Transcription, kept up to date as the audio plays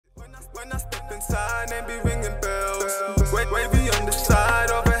When I step inside, they be ringing bells. Wavy on the side,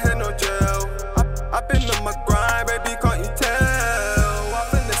 overhead no gel. I've been on my grind, baby, can't you tell? I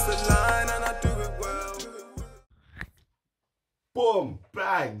finesse the line and I do it well. Boom,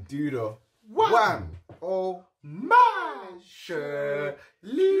 bang, dude. Wham. Oh my Shirley.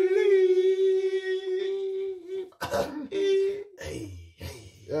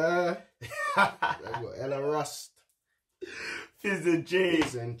 I got Ella Rust. Fizz X Jay.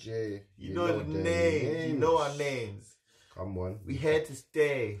 Fizz X Jay. You know the names. You know our names. Come on. We here to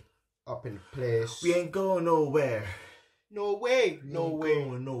stay. Up in the place. We ain't going nowhere. No way. No way.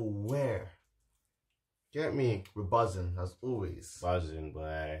 Going nowhere. Get me. We're buzzing as always. Buzzing,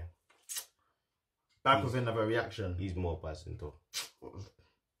 boy. Back with another reaction. He's more buzzing though.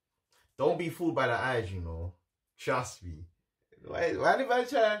 Don't be fooled by the eyes, you know. Trust me. Why did I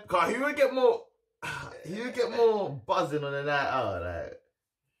try? Cause he would get more. He would get more buzzing on the night out. Like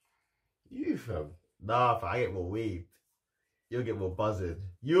You fam. nah, fam, I get more waved. You'll get more buzzing.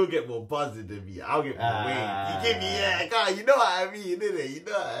 You'll get more buzzing than me. I'll get more waved. You give me God, you know what I mean, innit? You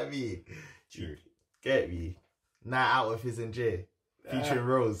know what I mean. True. Get me. Night out with Fizz X Jay. Featuring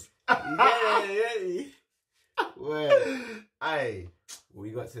Rose. Yeah. Well, Aye. what we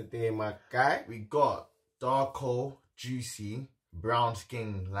got today, my guy? We got Darkoo, juicy, brown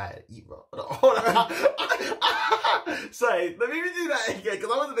skin, like eat bro. Sorry, let me do that again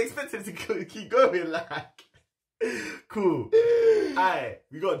because I wasn't expecting to keep going. Like, cool. Alright,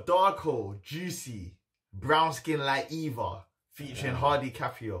 we got Darkoo, juicy, brown skin like Eva, featuring Hardy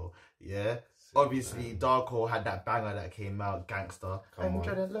Caprio. Yeah. Obviously, Darkoo had that banger that came out, Gangster. I'm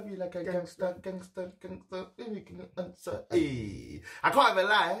trying to love you like a gangster. Hey. I can't even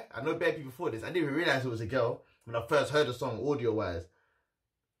lie. I know bare people before this. I didn't even realize it was a girl when I first heard the song audio wise.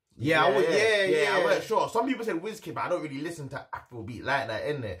 Yeah, I wasn't sure. Some people said WizKid, but I don't really listen to Afrobeat like that,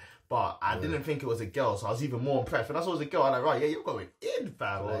 innit? But I didn't think it was a girl, so I was even more impressed. When I saw it was a girl, I'm like, right, yeah, you're going in,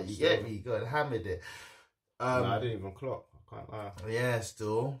 fam. Like, you get me? You got hammered it. I didn't even clock. I can't lie. Yeah,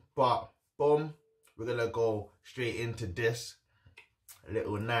 still. But boom, we're gonna go straight into this. A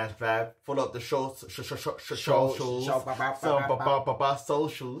little nice vibe. Follow up the socials.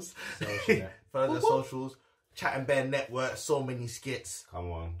 Follow the socials. Chat and Bear Network. So many skits.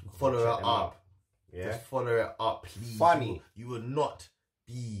 Come on. Follow it up. Yeah. Just follow it up, please. Funny. You will not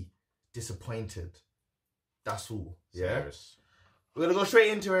be disappointed. That's all. Yeah. Serious. We're gonna go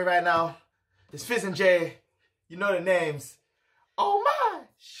straight into it right now. It's Fizz X Jay. You know the names. Oh my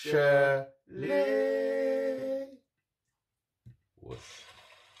Shirley. Whoosh.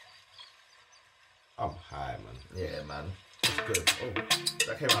 I'm high, man. Yeah, man. It's good. Oh,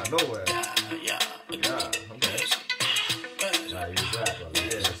 that came out of nowhere. Yeah. Okay. Nah, you was right, bro. Yeah,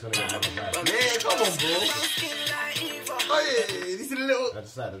 it's gonna get another vibe. Yeah, come on, bro. Oh, yeah. You see the little... I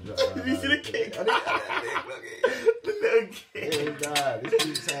decided to drop. You see the kick? The little kick. Hey, God, this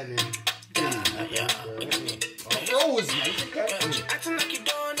keeps sounding. Rose, man. Acting like you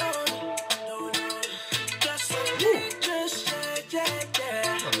don't know. Just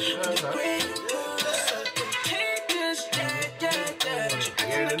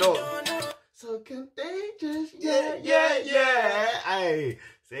so contagious, yeah. Aye,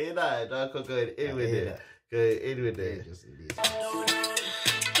 say that. Darkoo going in with it. Going in with it. Just indeed.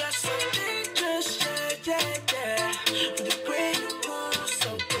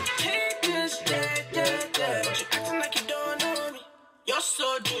 You're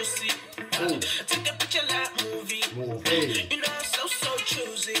so juicy. Take a picture like movie. Hey. You know I'm so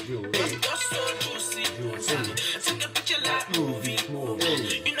choosy. You're so juicy. Take a picture like movie.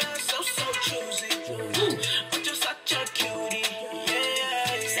 You know I'm so choosy. But you're such a cutie.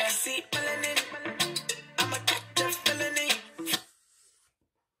 Yeah. Sexy melanin. I'm a catch a felony.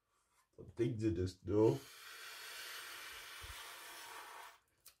 Things of this though.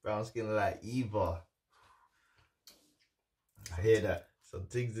 Brown skin like Eva. I hear that. Some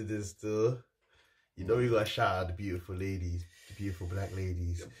things in this too. You know we gotta shout out the beautiful ladies, the beautiful black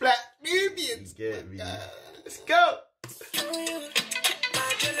ladies. Black Nubians. You get me? Let's go. Hey.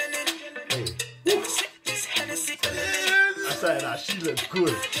 I said that she looks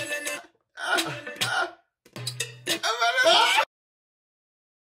good.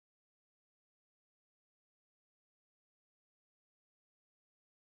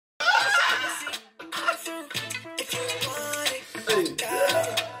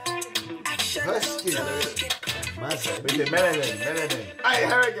 Her skin. My side. With the melanin. Hey,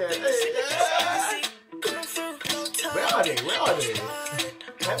 her again. Hey, yeah. Where are they?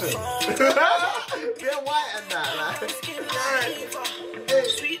 Heaven. They're white and that. Like.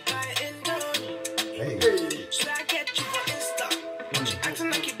 Hey. Should I get you for Insta? Acting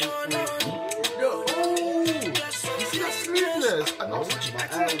like you don't know.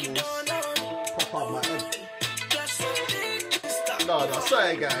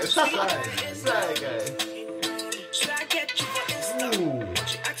 Sorry, guys. Sorry, guys. Should I get you for Insta? Ooh.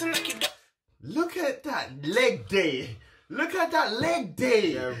 But you acting like you don't. Look at that leg day. Look at that leg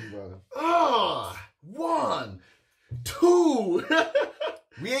day. Yeah, bro. Oh, 1, 2.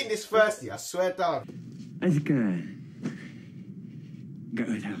 We ain't this thirsty, I swear down. Jeg skal gå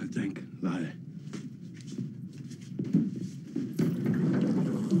ud her og tænke lidt.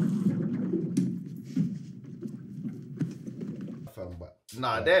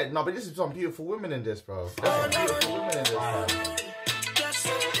 Nah, but this is some beautiful women in this, bro. There's some beautiful women in this, bro. Just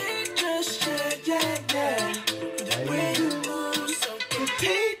so dangerous, yeah. The way you move, so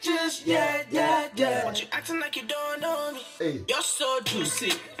contagious, yeah. But you acting like you don't know me. Hey. You're so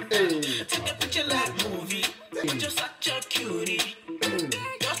juicy. Hey. Take a picture like movie. But you're such a cutie.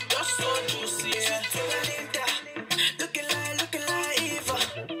 You're so juicy. Yeah. Looking like Eva.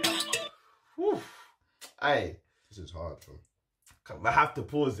 Whew. Hey, This is hard, bro. I have to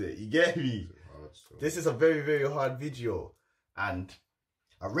pause it. You get me? This is hard, so. This is a very, very hard video. And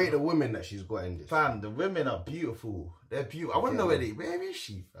I rate the women that she's got in this. fam, the women are beautiful. They're beautiful. I want to know where is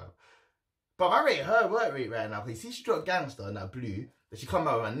she, fam? But I rate her work rate right now. Because you see she dropped Gangster on that blue. Then she come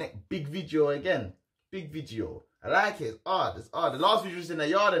out with her neck big video again. Big video. I like it. It's odd. It's odd. The last video was in the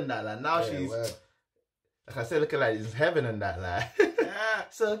yard and that. Like now she's word. like I said, looking like it's heaven and that. Like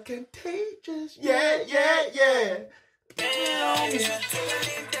so contagious. Yeah.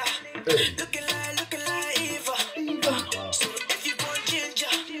 Looking like Eva. So if you want ginger,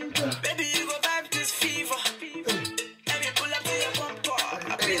 baby, you go vibe this fever. Let me pull up to your bumper.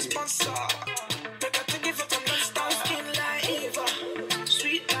 I'll be a sponsor. Make a ticket for some star skin like Eva.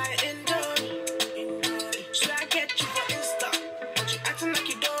 Sweet like Indomie. Should I get you for Insta? But you acting like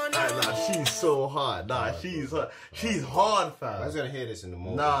you don't know. Nah, she's so hard. Nah, she's hard, I fam. was gonna hear this in the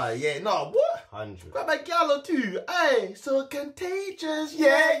morning. Nah, what? 100. Got my gal or two. Hey, so contagious.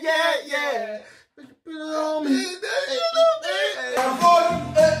 Yeah. Put it on me.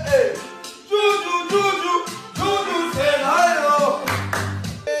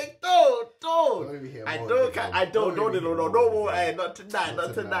 Hey, don't. Let me hear I more don't. of it, man. I don't. Don't let me No hear more. more. Hey, not tonight.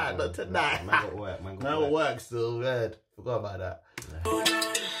 Man got work. Man Man got will work. work still. Good. Forgot about that.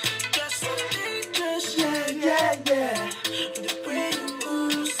 Just so dangerous, yeah. The way you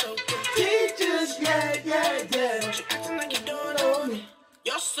move, so contagious, yeah. But you acting like you don't know me.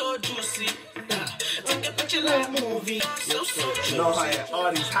 You're so juicy. Take a picture like a movie. So juicy. No,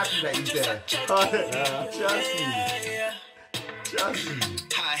 Hardy's happy that he's there. Trust me.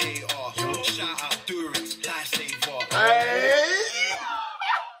 High hate off. Shout out Durance, lifesaver. Hey.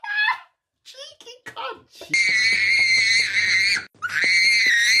 Cheeky cunt.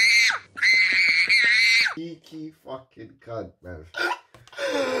 Cheeky fucking cunt, man.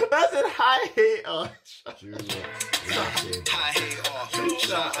 That's a high hater. High hate off.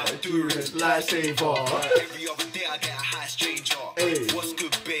 Shout out Durance, Lifesaver. Every other day I get a high stranger. Hey. What's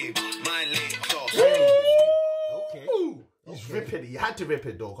good, babe? Mine late. Okay. He's ripping it. He had to rip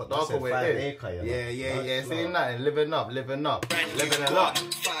it though. Cause Darkoo a went 5 in. acre, you know. Yeah. Saying nothing. Living up. Living a lot.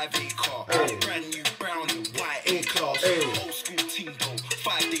 5 acre. Hey. Brand new brown and white A class. Hey. Old school team though.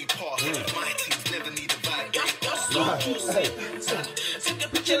 5-day pass. My teams never need a vibe. You're so juicy. Take a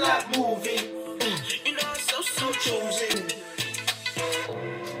picture like movie. You know I'm so choosy.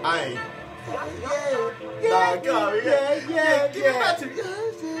 Aye. Nah, go. Yeah. Give it back to me.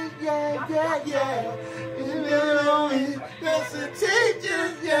 Yeah. That's a teacher.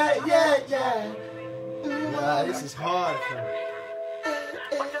 Yeah. Nah, this is hard, fam.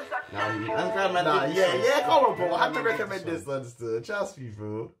 Nah, I'm glad man. Nah, did this yeah, one. come on, bro. I have to recommend this one still. Trust me,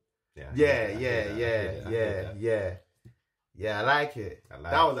 bro. Yeah, I like it.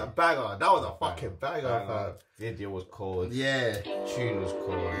 That was a banger. That was a fucking banger, fam. Video was cold. Yeah, Tune was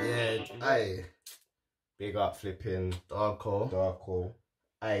cold. Hey, Big up flipping Darkoo. Darkoo.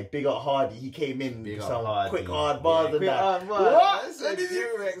 Hey, big up Hardy. He came in Big with up some Hardy. quick hard bars and Quick that. hard bars. What? That's a Let me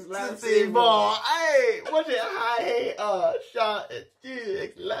Durex see lifesaver. bar. Hey, watch it. High hater. Shout it.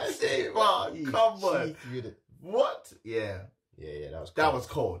 Durex lifesaver. Come on. What? Yeah. Yeah, that was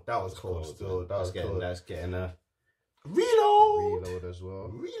cold. That was cold. Still, that was cold. That's getting a Reload as well.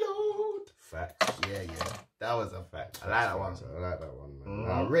 Reload. Facts. Yeah. That was a fact. I like that one. I like that one, man.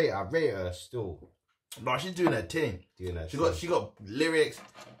 Mhm. I rate her still. No, she's doing her thing. Doing that. She got lyrics.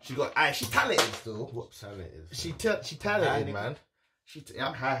 She's talented still. What talented? She talented, man.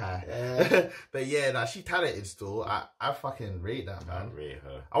 I'm high. Yeah. But yeah, nah, she talented still. I fucking rate that, I man. rate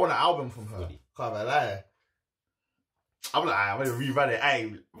her. I want an album from her. Fully. Can't be lie. I'm like, I'm gonna rerun it.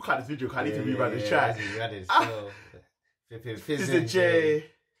 Hey, what kind of video? I need to rerun this track. Fizz X Jay.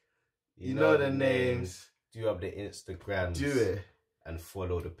 You know the names. Do up the Instagrams. Do it. and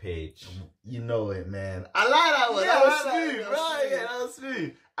follow the page. You know it, man. I like that one. Yeah, That was I like smooth, that. right? Yeah, that was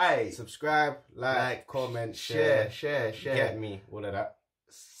smooth. Aye, Subscribe, like, comment, share. share. Get me, all of that.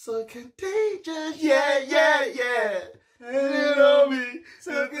 So contagious, yeah. You know me,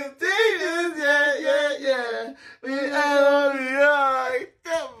 so contagious, yeah. We are me, alright,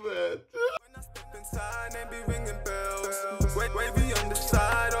 come on. When I step inside, they be ringing bells.